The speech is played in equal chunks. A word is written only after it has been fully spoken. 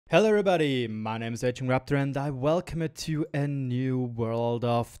Hello everybody, my name is RagingRaptor and I welcome you to a new World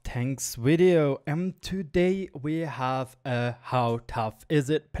of Tanks video. And today we have a How Tough Is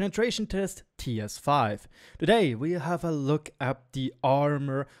It penetration test TS-5. Today we have a look at the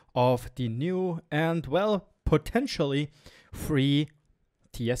armor of the new and, well, potentially free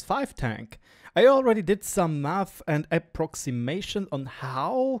TS-5 tank. I already did some math and approximation on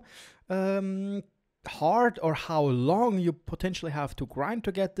how hard or how long you potentially have to grind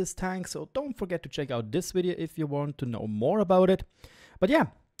to get this tank, so don't forget to check out this video if you want to know more about it. But yeah,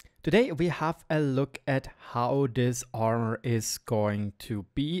 today we have a look at how this armor is going to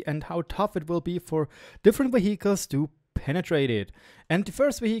be and how tough it will be for different vehicles to penetrate it. And the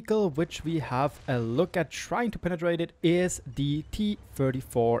first vehicle which we have a look at trying to penetrate it is the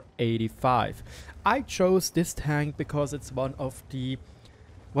T-3485. I chose this tank because it's one of the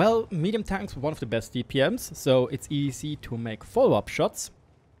medium tanks with one of the best DPMs, so it's easy to make follow-up shots.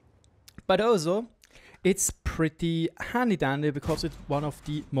 But also, it's pretty handy-dandy because it's one of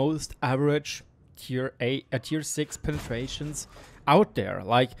the most average tier 6 penetrations out there.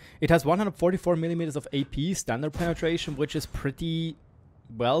 Like, it has 144mm of AP standard penetration, which is pretty,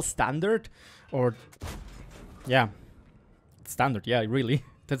 well, standard. Or, yeah, standard, yeah, really.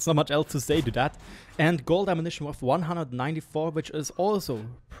 There's not much else to say to that. And gold ammunition of 194, which is also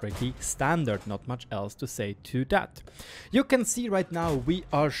pretty standard. Not much else to say to that. You can see right now we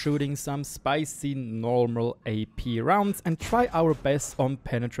are shooting some spicy normal AP rounds and try our best on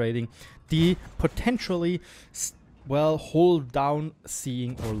penetrating the potentially, well, hold down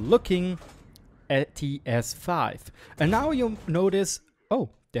seeing or looking at TS-5. And now you notice, oh,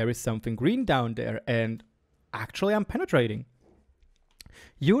 there is something green down there and actually I'm penetrating.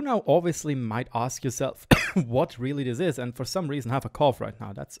 You now obviously might ask yourself what really this is, and for some reason I have a cough right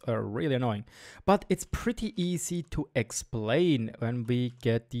now. That's really annoying. But it's pretty easy to explain when we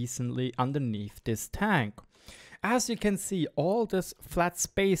get decently underneath this tank. As you can see, all this flat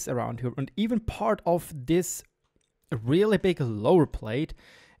space around here and even part of this really big lower plate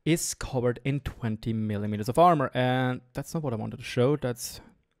is covered in 20mm of armor. And that's not what I wanted to show. That's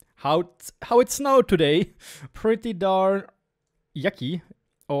how it snowed today. Pretty darn yucky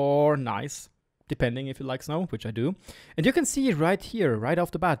or nice, depending if you like snow, which I do. And you can see right here, right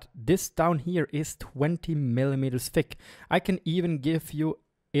off the bat, this down here is 20mm thick. I can even give you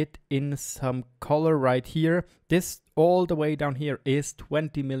it in some color right here. This all the way down here is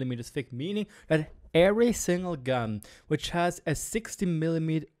 20mm thick, meaning that every single gun which has a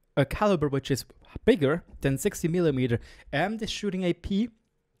 60mm caliber, which is bigger than 60mm, and is shooting AP,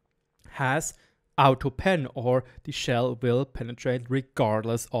 has auto pen, or the shell will penetrate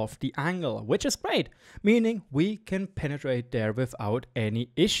regardless of the angle, which is great, meaning we can penetrate there without any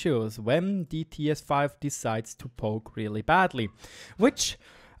issues when the TS-5 decides to poke really badly. Which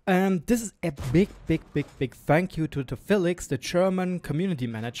this is a big thank you to Felix, the German community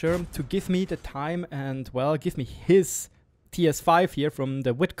manager, to give me the time and, well, give me his TS-5 here from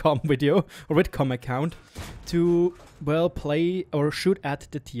the Whitcomb video or Whitcomb account to, well, play or shoot at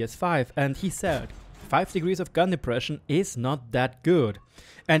the TS-5, and he said 5 degrees of gun depression is not that good.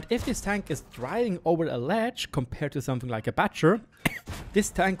 And if this tank is driving over a ledge compared to something like a Badger, this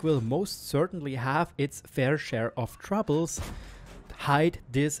tank will most certainly have its fair share of troubles hide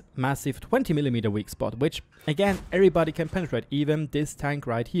this massive 20mm weak spot, which again everybody can penetrate, even this tank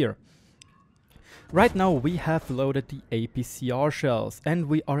right here. Right now we have loaded the APCR shells and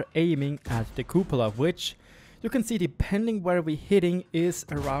we are aiming at the cupola, which you can see, depending where we're hitting, is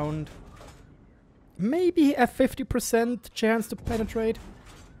around maybe a 50% chance to penetrate,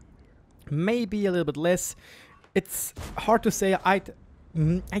 maybe a little bit less. It's hard to say. I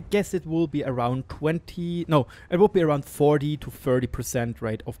guess it will be around 40 to 30%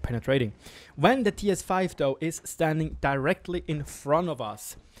 rate of penetrating. When the TS-5 though is standing directly in front of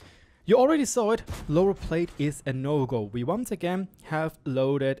us, you already saw it, lower plate is a no-go. We once again have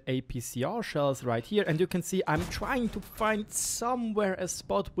loaded APCR shells right here, and you can see I'm trying to find somewhere a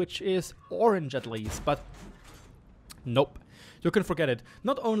spot which is orange at least, but nope. You can forget it.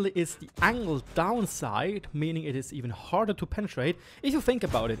 Not only is the angle downside, meaning it is even harder to penetrate, if you think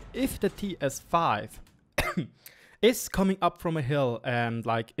about it, if the TS-5 is coming up from a hill and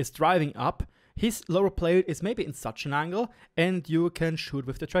like is driving up, his lower plate is maybe in such an angle, and you can shoot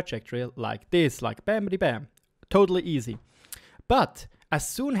with the trajectory like this, like bam-bidi bam. Totally easy. But as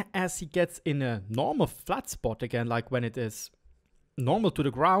soon as he gets in a normal flat spot again, like when it is normal to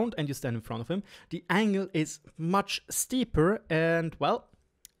the ground and you stand in front of him, the angle is much steeper and, well,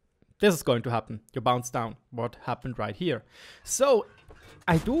 this is going to happen. You bounce down. What happened right here. So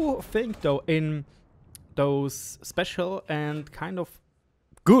I do think though in those special and kind of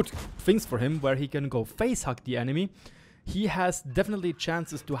good things for him, where he can go face hug the enemy. He has definitely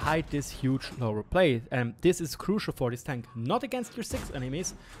chances to hide this huge lower plate, and this is crucial for this tank. Not against tier 6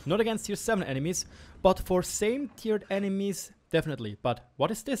 enemies, not against tier 7 enemies, but for same tiered enemies, definitely. But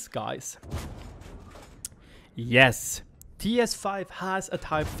what is this, guys? Yes, TS-5 has a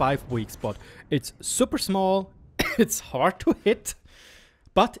type 5 weak spot. It's super small, it's hard to hit,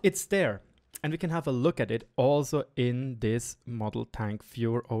 but it's there. And we can have a look at it also in this model tank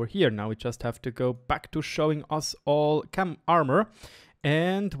viewer over here. Now we just have to go back to showing us all cam armor.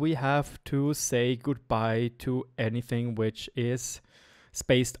 And we have to say goodbye to anything which is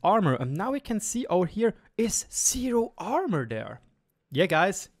spaced armor. And now we can see over here is 0 armor there. Yeah,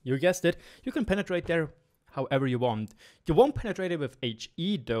 guys, you guessed it. You can penetrate there however you want. You won't penetrate it with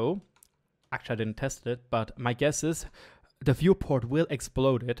HE though. Actually, I didn't test it, but my guess is the viewport will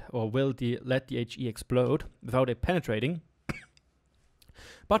explode it, or will let the HE explode without it penetrating.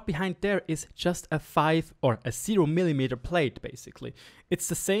 But behind there is just a 5 or a 0mm plate, basically. It's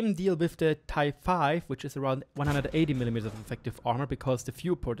the same deal with the Type 5, which is around 180mm of effective armor, because the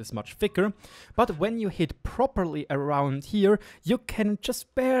viewport is much thicker. But when you hit properly around here, you can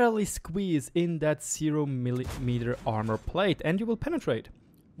just barely squeeze in that 0mm armor plate, and you will penetrate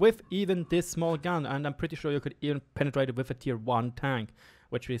with even this small gun, and I'm pretty sure you could even penetrate it with a tier 1 tank,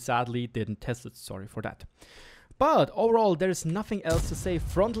 which we sadly didn't test it, sorry for that. But overall, there's nothing else to say.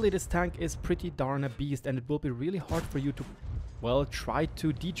 Frontally, this tank is pretty darn a beast, and it will be really hard for you to, well, try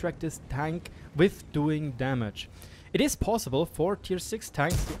to detract this tank with doing damage. It is possible for tier 6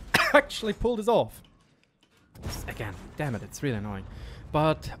 tanks to actually pull this off. Again, damn it, it's really annoying.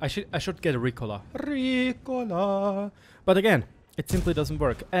 But I should get a recoiler. But again, it simply doesn't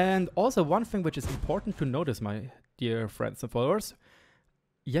work. And also one thing which is important to notice, my dear friends and followers.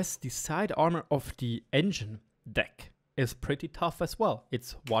 Yes, the side armor of the engine deck is pretty tough as well.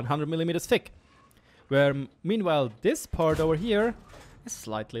 It's 100mm thick. Where meanwhile this part over here is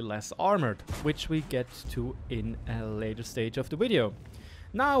slightly less armored, which we get to in a later stage of the video.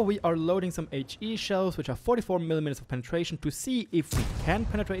 Now we are loading some HE shells, which are 44mm of penetration, to see if we can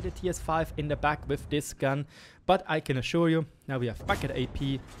penetrate the TS-5 in the back with this gun. But I can assure you, now we have back at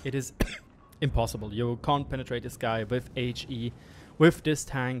AP, it is impossible. You can't penetrate this guy with HE, with this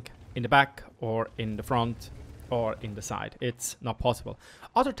tank in the back or in the front or in the side. It's not possible.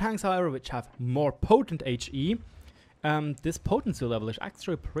 Other tanks, however, which have more potent HE, this potency level is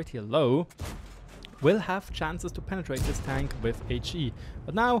actually pretty low, will have chances to penetrate this tank with HE.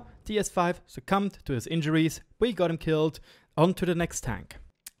 But now TS-5 succumbed to his injuries, we got him killed, on to the next tank.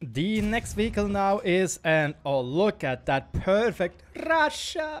 The next vehicle now is, and oh look at that perfect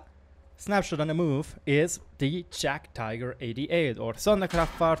Russia snapshot on the move, is the Jagdtiger 88 or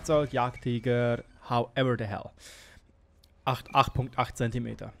Sonderkraftfahrzeug Jagdtiger, however the hell. 8.8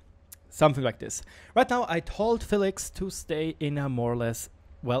 cm. Something like this. Right now I told Felix to stay in a more or less,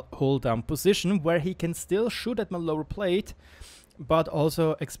 well, hold down position where he can still shoot at my lower plate, but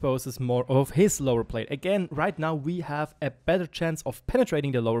also exposes more of his lower plate. Again, right now we have a better chance of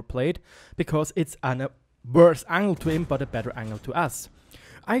penetrating the lower plate because it's a worse angle to him, but a better angle to us.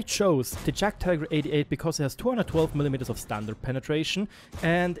 I chose the Jagdtiger 88 because it has 212mm of standard penetration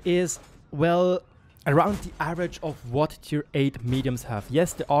and is, well, around the average of what tier 8 mediums have.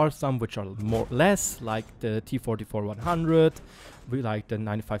 Yes, there are some which are more less, like the T44-100, we like the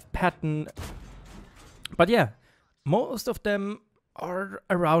 95 Patton. But yeah, most of them are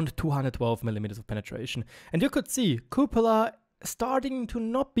around 212mm of penetration. And you could see Cupola starting to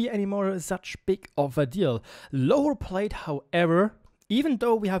not be anymore such big of a deal. Lower plate, however, even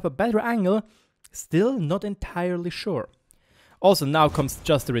though we have a better angle, still not entirely sure. Also, now comes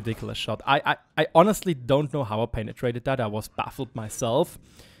just a ridiculous shot. I honestly don't know how I penetrated that. I was baffled myself,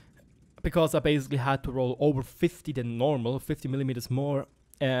 because I basically had to roll over 50 than normal, 50mm more,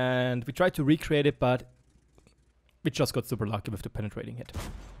 and we tried to recreate it, but we just got super lucky with the penetrating hit.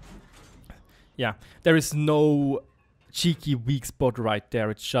 Yeah, there is no cheeky weak spot right there.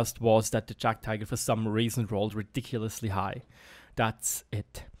 It just was that the Jagdtiger for some reason rolled ridiculously high. That's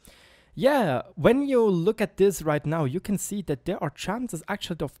it. Yeah, when you look at this right now, you can see that there are chances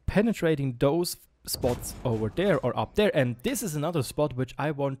actually of penetrating those spots over there or up there. And this is another spot which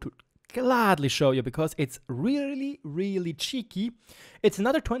I want to gladly show you because it's really, really cheeky. It's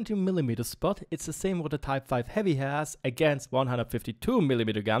another 20mm spot. It's the same what the Type 5 Heavy has against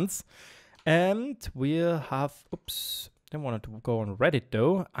 152mm guns. And we'll have, oops, I wanted to go on Reddit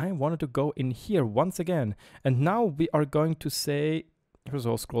though. I wanted to go in here once again. And now we are going to say, here's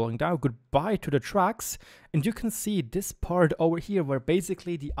all scrolling down, goodbye to the tracks. And you can see this part over here where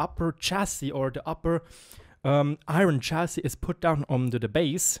basically the upper chassis or the upper iron chassis is put down onto the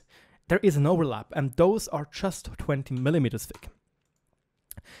base, there is an overlap, and those are just 20 millimeters thick.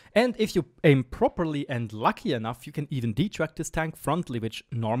 And if you aim properly and lucky enough, you can even detrack this tank frontally, which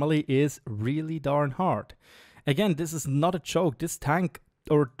normally is really darn hard. Again, this is not a joke. This tank,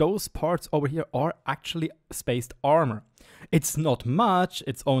 or those parts over here, are actually spaced armor. It's not much,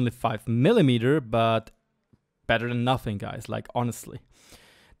 it's only 5 millimeter, but better than nothing, guys, like honestly.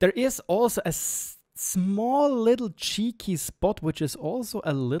 There is also a small little cheeky spot, which is also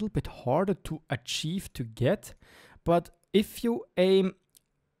a little bit harder to achieve to get, but if you aim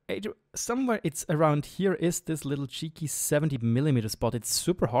somewhere, it's around here, is this little cheeky 70 millimeter spot. It's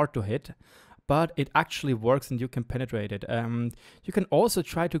super hard to hit, but it actually works and you can penetrate it. You can also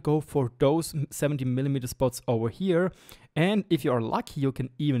try to go for those 70 millimeter spots over here, and if you are lucky, you can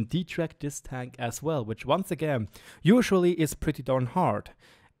even detrack this tank as well, which once again, usually is pretty darn hard.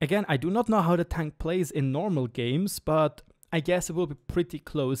 Again, I do not know how the tank plays in normal games, but I guess it will be pretty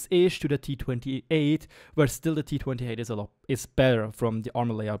close-ish to the T-28, where still the T-28 is better from the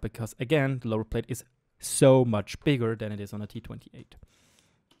armor layout, because again, the lower plate is so much bigger than it is on a T-28.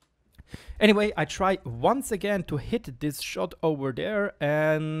 Anyway, I try once again to hit this shot over there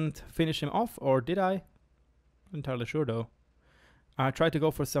and finish him off, or did I? Not entirely sure though. I tried to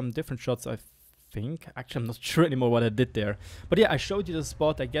go for some different shots, I think. Actually, I'm not sure anymore what I did there. But yeah, I showed you the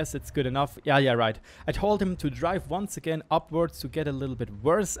spot. I guess it's good enough. Yeah, right. I told him to drive once again upwards to get a little bit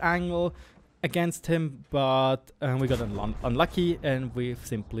worse angle against him, but we got unlucky and we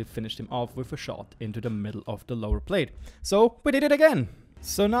simply finished him off with a shot into the middle of the lower plate. So we did it again.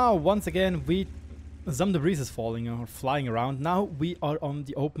 So now, once again, some debris is falling or flying around. Now we are on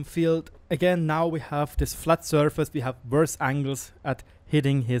the open field. Again, now we have this flat surface. We have worse angles at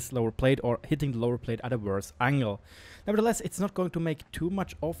hitting his lower plate, or hitting the lower plate at a worse angle. Nevertheless, it's not going to make too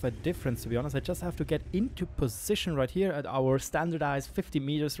much of a difference, to be honest. I just have to get into position right here at our standardized 50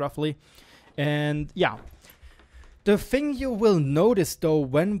 meters roughly. And yeah, the thing you will notice though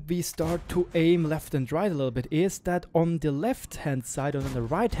when we start to aim left and right a little bit is that on the left hand side and on the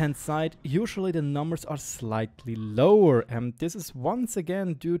right hand side, usually the numbers are slightly lower, and this is once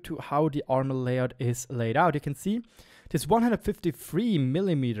again due to how the armor layout is laid out. You can see this 153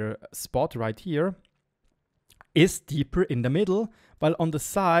 millimeter spot right here is deeper in the middle, while on the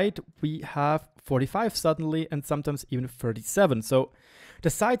side we have 45 suddenly and sometimes even 37. So the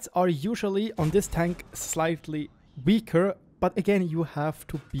sides are usually on this tank slightly weaker, but again, you have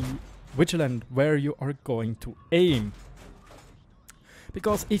to be vigilant where you are going to aim.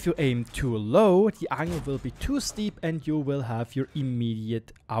 Because if you aim too low, the angle will be too steep and you will have your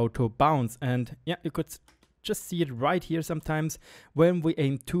immediate auto bounce. And yeah, you could just see it right here sometimes. When we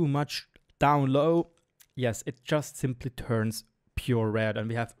aim too much down low, yes, it just simply turns pure red and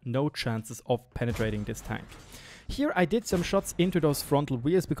we have no chances of penetrating this tank. Here I did some shots into those frontal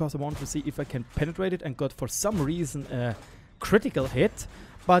wheels because I wanted to see if I can penetrate it, and got for some reason a critical hit,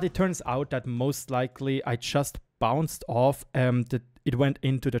 but it turns out that most likely I just bounced off and it went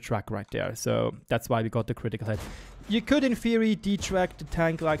into the track right there, so that's why we got the critical hit. You could in theory detrack the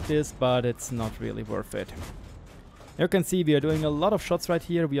tank like this, but it's not really worth it. You can see we are doing a lot of shots right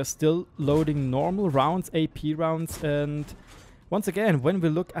here. We are still loading normal rounds, AP rounds, and once again, when we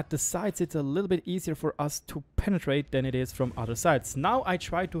look at the sides, it's a little bit easier for us to penetrate than it is from other sides. Now I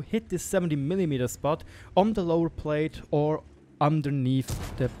try to hit this 70 millimeter spot on the lower plate or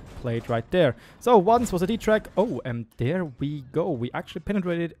underneath the plate right there. So once was a detrack. Oh, and there we go. We actually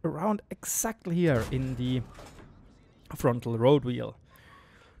penetrated around exactly here in the frontal road wheel.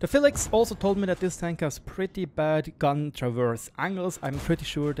 The Felix also told me that this tank has pretty bad gun traverse angles. I'm pretty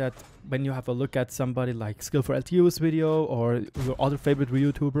sure that when you have a look at somebody like Skill4LTU's video or your other favorite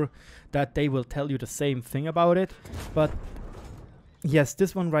YouTuber, that they will tell you the same thing about it. But yes,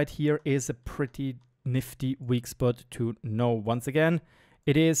 this one right here is a pretty nifty weak spot to know. Once again,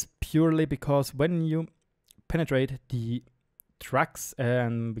 it is purely because when you penetrate the tracks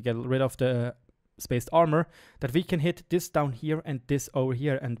and we get rid of the spaced armor, that we can hit this down here and this over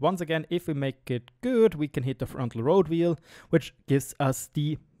here, and once again, if we make it good, we can hit the frontal road wheel, which gives us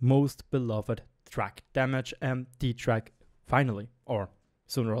the most beloved track damage and detrack finally, or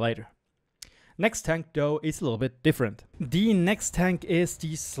sooner or later. Next tank though is a little bit different. The next tank is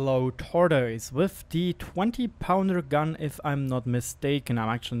the Slow Tortoise with the 20-pounder gun, if I'm not mistaken. I'm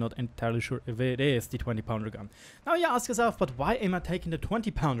actually not entirely sure if it is the 20-pounder gun. Now you ask yourself, but why am I taking the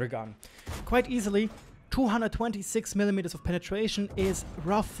 20-pounder gun? Quite easily, 226 millimeters of penetration is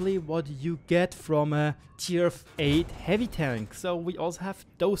roughly what you get from a tier 8 heavy tank. So we also have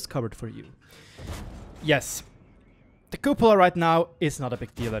those covered for you. Yes. The cupola right now is not a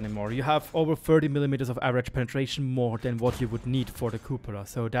big deal anymore. You have over 30 millimeters of average penetration, more than what you would need for the cupola.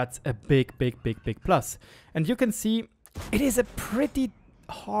 So that's a big plus. And you can see it is a pretty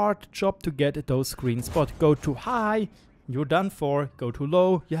hard job to get those green spots. Go too high, you're done for. Go too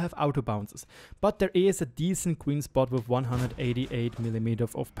low, you have auto bounces. But there is a decent green spot with 188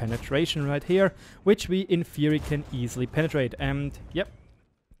 millimeters of penetration right here, which we in theory can easily penetrate. And yep.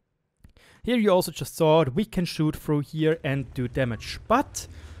 Here you also just saw it, we can shoot through here and do damage. But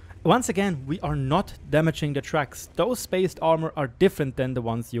once again, we are not damaging the tracks. Those spaced armor are different than the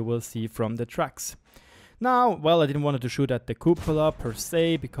ones you will see from the tracks. Now, well, I didn't want to shoot at the cupola per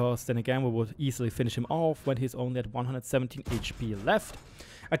se, because then again we would easily finish him off when he's only at 117 HP left.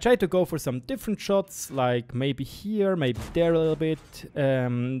 I tried to go for some different shots, like maybe here, maybe there a little bit.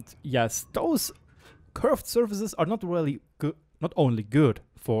 Yes, those curved surfaces are not really good, not only good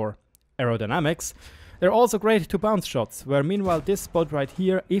for aerodynamics, they're also great to bounce shots, where meanwhile this spot right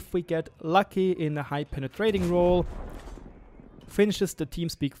here, if we get lucky in a high penetrating roll, finishes the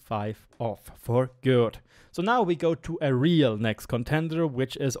TeamSpeak 5 off for good. So now we go to a real next contender,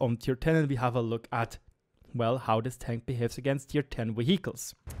 which is on tier 10, and we have a look at, well, how this tank behaves against tier 10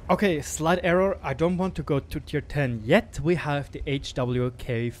 vehicles. Okay, slight error, I don't want to go to tier 10 yet. We have the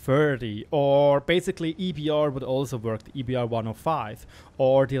HWK30, or basically EBR would also work, the EBR 105,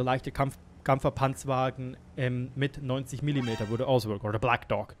 or the leichte Kampferpanzerwagen mit 90 mm would also work, or the Black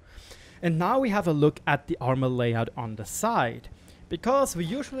Dog. And now we have a look at the armor layout on the side. Because we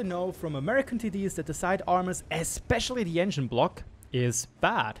usually know from American TDs that the side armors, especially the engine block, is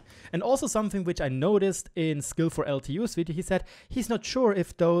bad. And also something which I noticed in Skill for LTU's video, he said he's not sure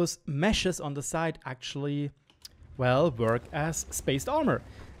if those meshes on the side actually, well, work as spaced armor.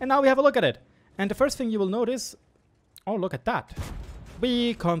 And now we have a look at it. And the first thing you will notice, oh, look at that.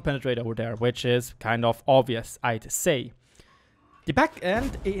 We can't penetrate over there, which is kind of obvious, I'd say. The back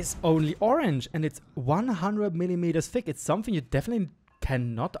end is only orange and it's 100 millimeters thick. It's something you definitely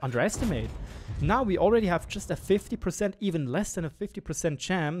cannot underestimate. Now we already have just a 50%, even less than a 50%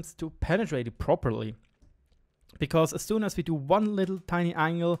 chance to penetrate it properly. Because as soon as we do one little tiny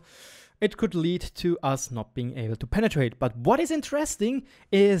angle, it could lead to us not being able to penetrate. But what is interesting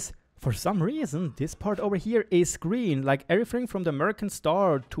is, for some reason, this part over here is green. Like everything from the American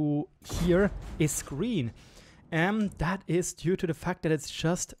Star to here is green. And that is due to the fact that it's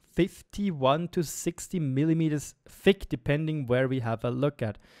just 51 to 60 millimeters thick, depending where we have a look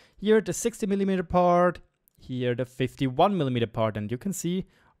at. Here the 60 millimeter part, here the 51 millimeter part, and you can see,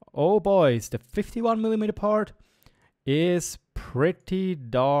 oh boys, the 51 millimeter part is pretty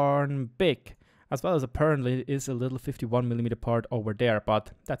darn big. As well as apparently is a little 51 millimeter part over there,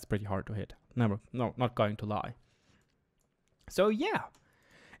 but that's pretty hard to hit. No, not going to lie. So yeah.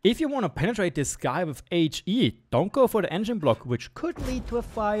 If you want to penetrate this guy with HE, don't go for the engine block, which could lead to a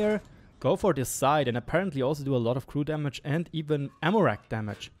fire. Go for this side and apparently also do a lot of crew damage and even ammo rack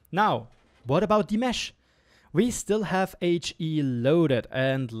damage. Now, what about the mesh? We still have HE loaded,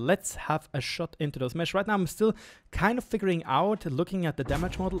 and let's have a shot into those mesh. Right now I'm still kind of figuring out, looking at the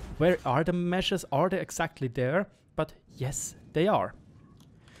damage model, where are the meshes? Are they exactly there? But yes, they are.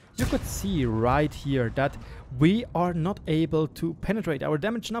 You could see right here that we are not able to penetrate. Our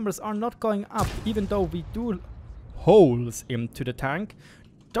damage numbers are not going up, even though we do holes into the tank.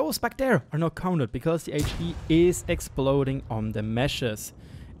 Those back there are not counted because the HE is exploding on the meshes.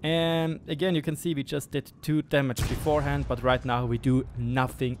 And again, you can see we just did 2 damage beforehand, but right now we do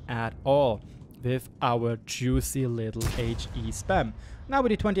nothing at all with our juicy little HE spam. Now we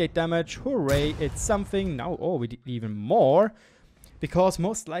did 28 damage, hooray, it's something. Now, oh, we did even more. Because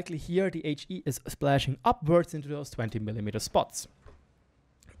most likely here the HE is splashing upwards into those 20 millimeter spots.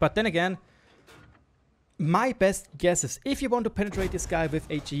 But then again, my best guess is if you want to penetrate this guy with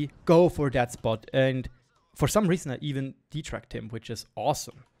HE, go for that spot. And for some reason I even detracked him, which is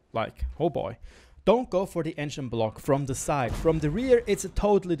awesome. Like, oh boy. Don't go for the engine block from the side. From the rear, it's a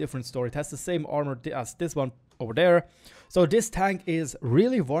totally different story. It has the same armor as this one over there. So this tank is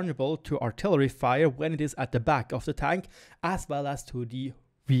really vulnerable to artillery fire when it is at the back of the tank, as well as to the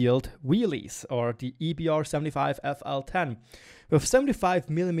wheeled wheelies, or the EBR 75 FL10. With 75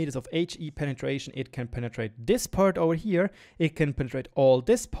 millimeters of HE penetration, it can penetrate this part over here, it can penetrate all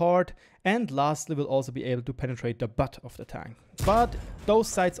this part, and lastly will also be able to penetrate the butt of the tank. But those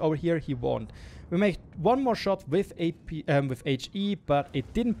sides over here he won't. We made one more shot with HE, but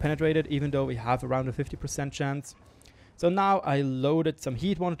it didn't penetrate it, even though we have around a 50% chance. So now I loaded some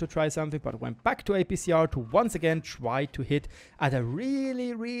heat, wanted to try something, but went back to APCR to once again try to hit at a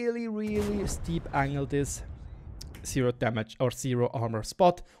really steep angle this 0 damage or 0 armor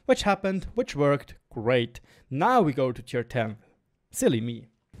spot, which happened, which worked, Great. Now we go to tier 10. Silly me.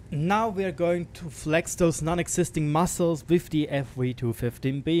 Now we are going to flex those non-existing muscles with the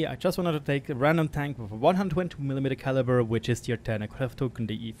FV215B. I just wanted to take a random tank with a 120mm caliber, which is tier 10. I could have taken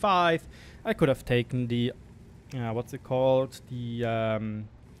the E5. I could have taken the, what's it called? The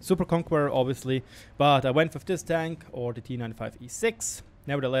Super Conqueror, obviously. But I went with this tank, or the T95E6.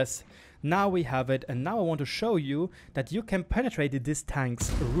 Nevertheless, now we have it, and now I want to show you that you can penetrate this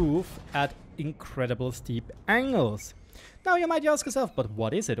tank's roof at incredible steep angles. Now you might ask yourself, but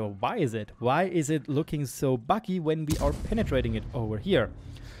what is it, or why is it? Why is it looking so buggy when we are penetrating it over here?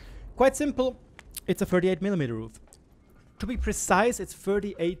 Quite simple, it's a 38mm roof. To be precise, it's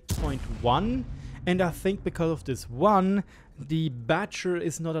 38.1, and I think because of this one, the Badger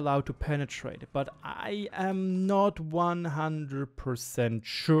is not allowed to penetrate. But I am not 100%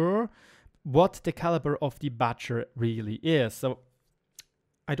 sure what the caliber of the Badger really is. So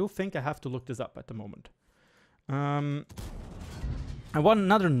I do think I have to look this up at the moment. I want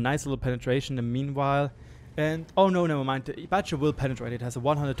another nice little penetration in the meanwhile. And oh no, never mind. The Badger will penetrate. It has a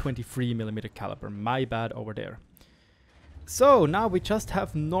 123mm caliber. My bad over there. So now we just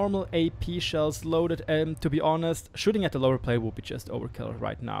have normal AP shells loaded, and to be honest, shooting at the lower plate will be just overkill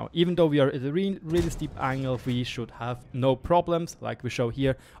right now. Even though we are at a really steep angle, we should have no problems, like we show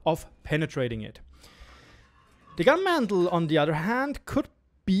here, of penetrating it. The gun mantle, on the other hand, could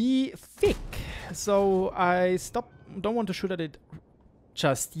be thick, so I don't want to shoot at it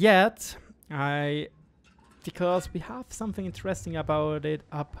just yet, because we have something interesting about it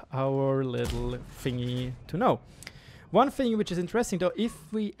up our little thingy to know. One thing which is interesting though,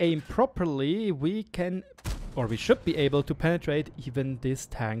 if we aim properly, we can, or we should be able to penetrate even this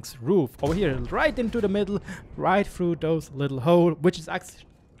tank's roof. Over here, right into the middle, right through those little holes, which is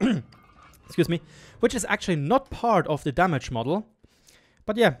actually, excuse me, which is actually not part of the damage model.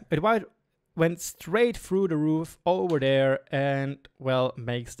 But yeah, it went straight through the roof over there and, well,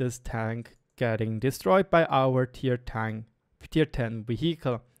 makes this tank getting destroyed by our tier 10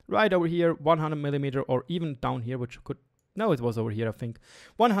 vehicle. Right over here, 100mm, or even down here, which could, no, it was over here, I think.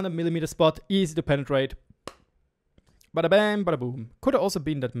 100mm spot, easy to penetrate. Bada bam, bada boom. Could have also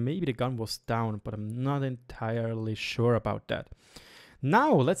been that maybe the gun was down, but I'm not entirely sure about that.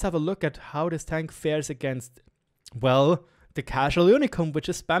 Now, let's have a look at how this tank fares against, well, the casual Unicum, which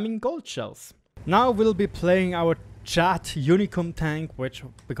is spamming gold shells. Now we'll be playing our chat Unicum tank, which,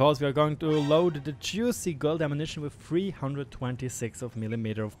 because we are going to load the juicy gold ammunition with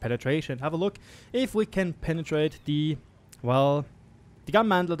 326mm of penetration. Have a look if we can penetrate the, well, the gun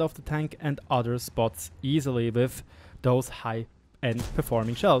mantlet of the tank and other spots easily with those high-end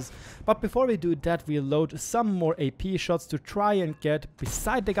performing shells. But before we do that, we'll load some more AP shots to try and get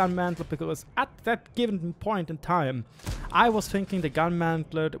beside the gun mantlet, because at that given point in time, I was thinking the gun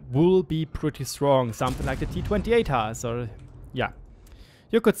mantlet will be pretty strong, something like the T28 has, or yeah.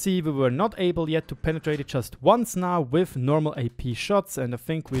 You could see we were not able yet to penetrate it just once now with normal AP shots, and I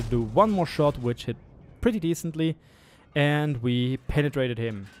think we'll do one more shot which hit pretty decently, and we penetrated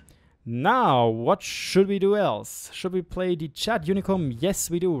him. Now, what should we do else? Should we play the chat Unicum? Yes,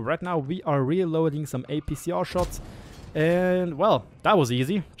 we do. Right now we are reloading some APCR shots, and well, that was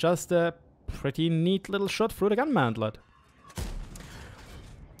easy. Just a pretty neat little shot through the gun mantlet.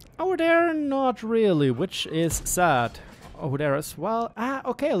 Over there, not really, which is sad. Over there as well.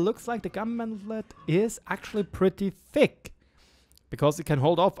 Okay, looks like the gun mantlet is actually pretty thick, because it can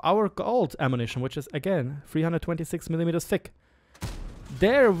hold off our gold ammunition, which is again 326mm thick.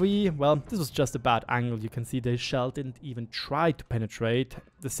 There well, this was just a bad angle. You can see the shell didn't even try to penetrate.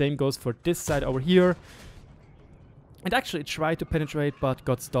 The same goes for this side over here. It actually tried to penetrate, but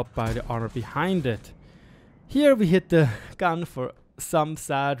got stopped by the armor behind it. Here we hit the gun for some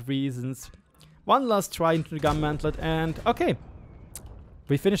sad reasons. One last try into the gun mantlet, and okay,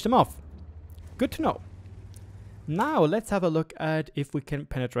 we finished him off. Good to know. Now let's have a look at if we can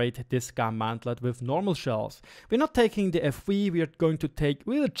penetrate this gun mantlet with normal shells. We're not taking the FV,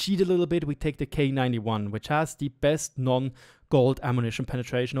 we'll cheat a little bit. We take the K91, which has the best non-gold ammunition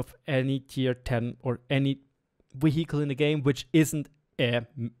penetration of any tier 10 or any vehicle in the game which isn't a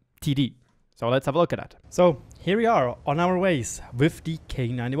TD. So let's have a look at that. So here we are on our ways with the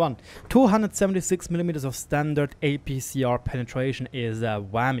K91. 276mm of standard APCR penetration is a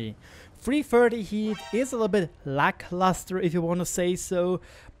whammy. 330 heat is a little bit lackluster, if you want to say so,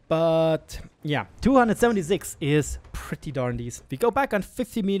 but yeah, 276 is pretty darn decent. We go back on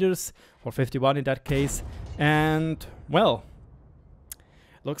 50 meters, or 51 in that case, and well,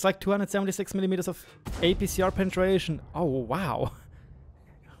 looks like 276mm of APCR penetration. Oh wow,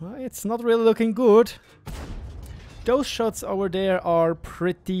 well, it's not really looking good. those shots over there are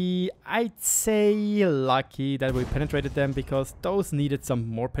pretty, I'd say, lucky that we penetrated them, because those needed some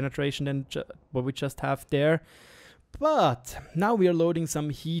more penetration than what we just have there. But now we are loading some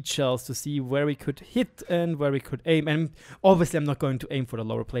heat shells to see where we could hit and where we could aim. And obviously I'm not going to aim for the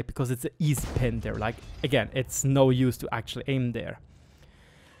lower plate because it's an easy pin there. Like, again, it's no use to actually aim there.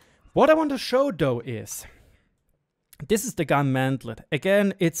 What I want to show though is, this is the gun mantlet.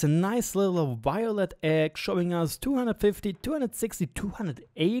 Again, it's a nice little violet egg showing us 250, 260,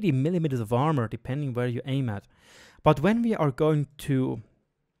 280 millimeters of armor, depending where you aim at. But when we are going to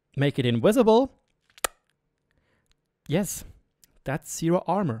make it invisible, yes, that's 0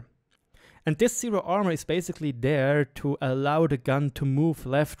 armor. And this 0 armor is basically there to allow the gun to move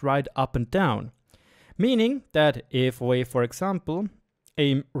left, right, up and down. Meaning that if we, for example,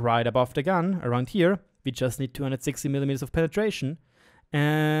 aim right above the gun, around here, we just need 260 millimeters of penetration,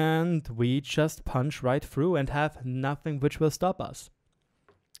 and we just punch right through and have nothing which will stop us.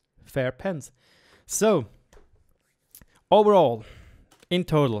 Fair pens. So, overall, in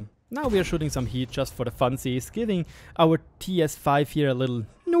total, now we are shooting some heat just for the funsies, giving our TS-5 here a little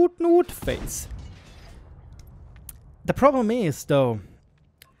noot face. The problem is, though,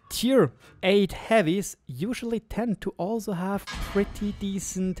 tier 8 heavies usually tend to also have pretty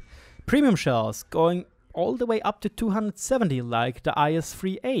decent premium shells, going all the way up to 270, like the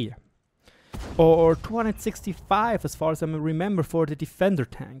IS-3A, or 265 as far as I remember for the Defender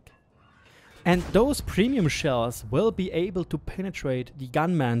tank. And those premium shells will be able to penetrate the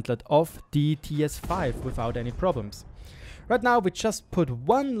gun mantlet of the TS-5 without any problems. Right now we just put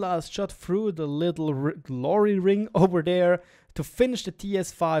one last shot through the little glory ring over there to finish the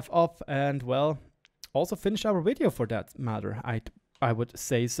TS-5 off, and well, also finish our video for that matter, I would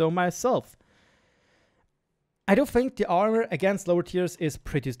say so myself. I do think the armor against lower tiers is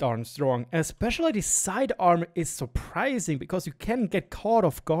pretty darn strong. Especially the side armor is surprising, because you can get caught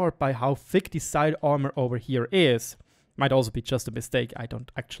off guard by how thick the side armor over here is. Might also be just a mistake, I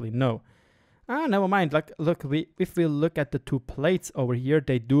don't actually know. Never mind. Like, look, if we look at the 2 plates over here,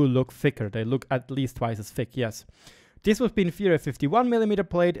 they do look thicker. They look at least twice as thick, yes. This would be in theory a 51mm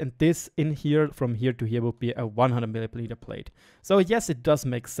plate, and this in here, from here to here, would be a 100mm plate. So yes, it does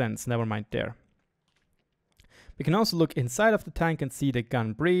make sense, never mind there. We can also look inside of the tank and see the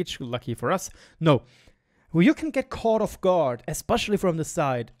gun breech, lucky for us. No, well, you can get caught off guard, especially from the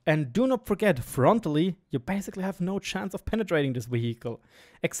side. And do not forget, frontally, you basically have no chance of penetrating this vehicle.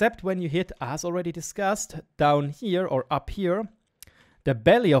 Except when you hit, as already discussed, down here or up here, the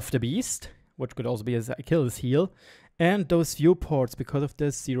belly of the beast, which could also be as Achilles heel, and those viewports because of the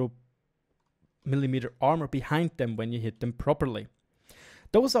 0mm armor behind them when you hit them properly.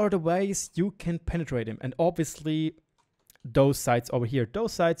 Those are the ways you can penetrate him, and obviously those sides over here,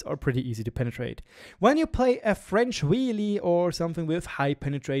 those sides are pretty easy to penetrate. When you play a French wheelie or something with high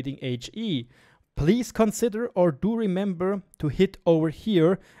penetrating HE, please consider or do remember to hit over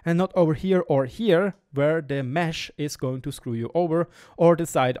here and not over here or here, where the mesh is going to screw you over, or the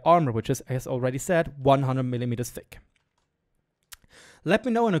side armor, which is, as already said, 100mm thick. Let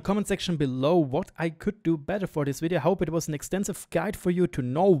me know in the comment section below what I could do better for this video. I hope it was an extensive guide for you to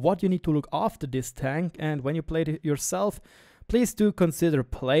know what you need to look after this tank, and when you play it yourself, please do consider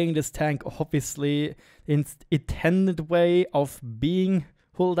playing this tank, obviously, in its intended way of being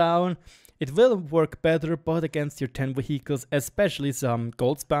pulled down. It will work better, but against your 10 vehicles, especially some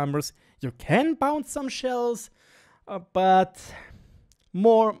gold spammers, you can bounce some shells, but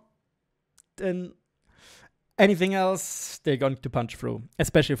more than anything else, they're going to punch through,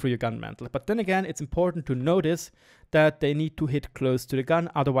 especially through your gun mantle. But then again, it's important to notice that they need to hit close to the gun,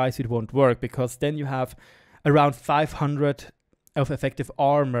 otherwise it won't work, because then you have around 500 of effective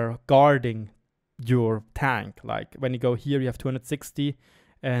armor guarding your tank. Like when you go here, you have 260,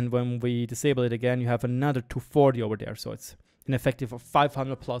 and when we disable it again, you have another 240 over there. So it's an effective of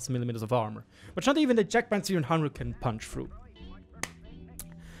 500 plus millimeters of armor, which not even the Jackman 100 can punch through.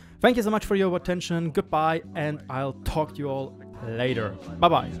 Thank you so much for your attention. Goodbye, and I'll talk to you all later.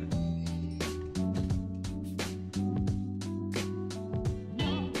 Bye-bye.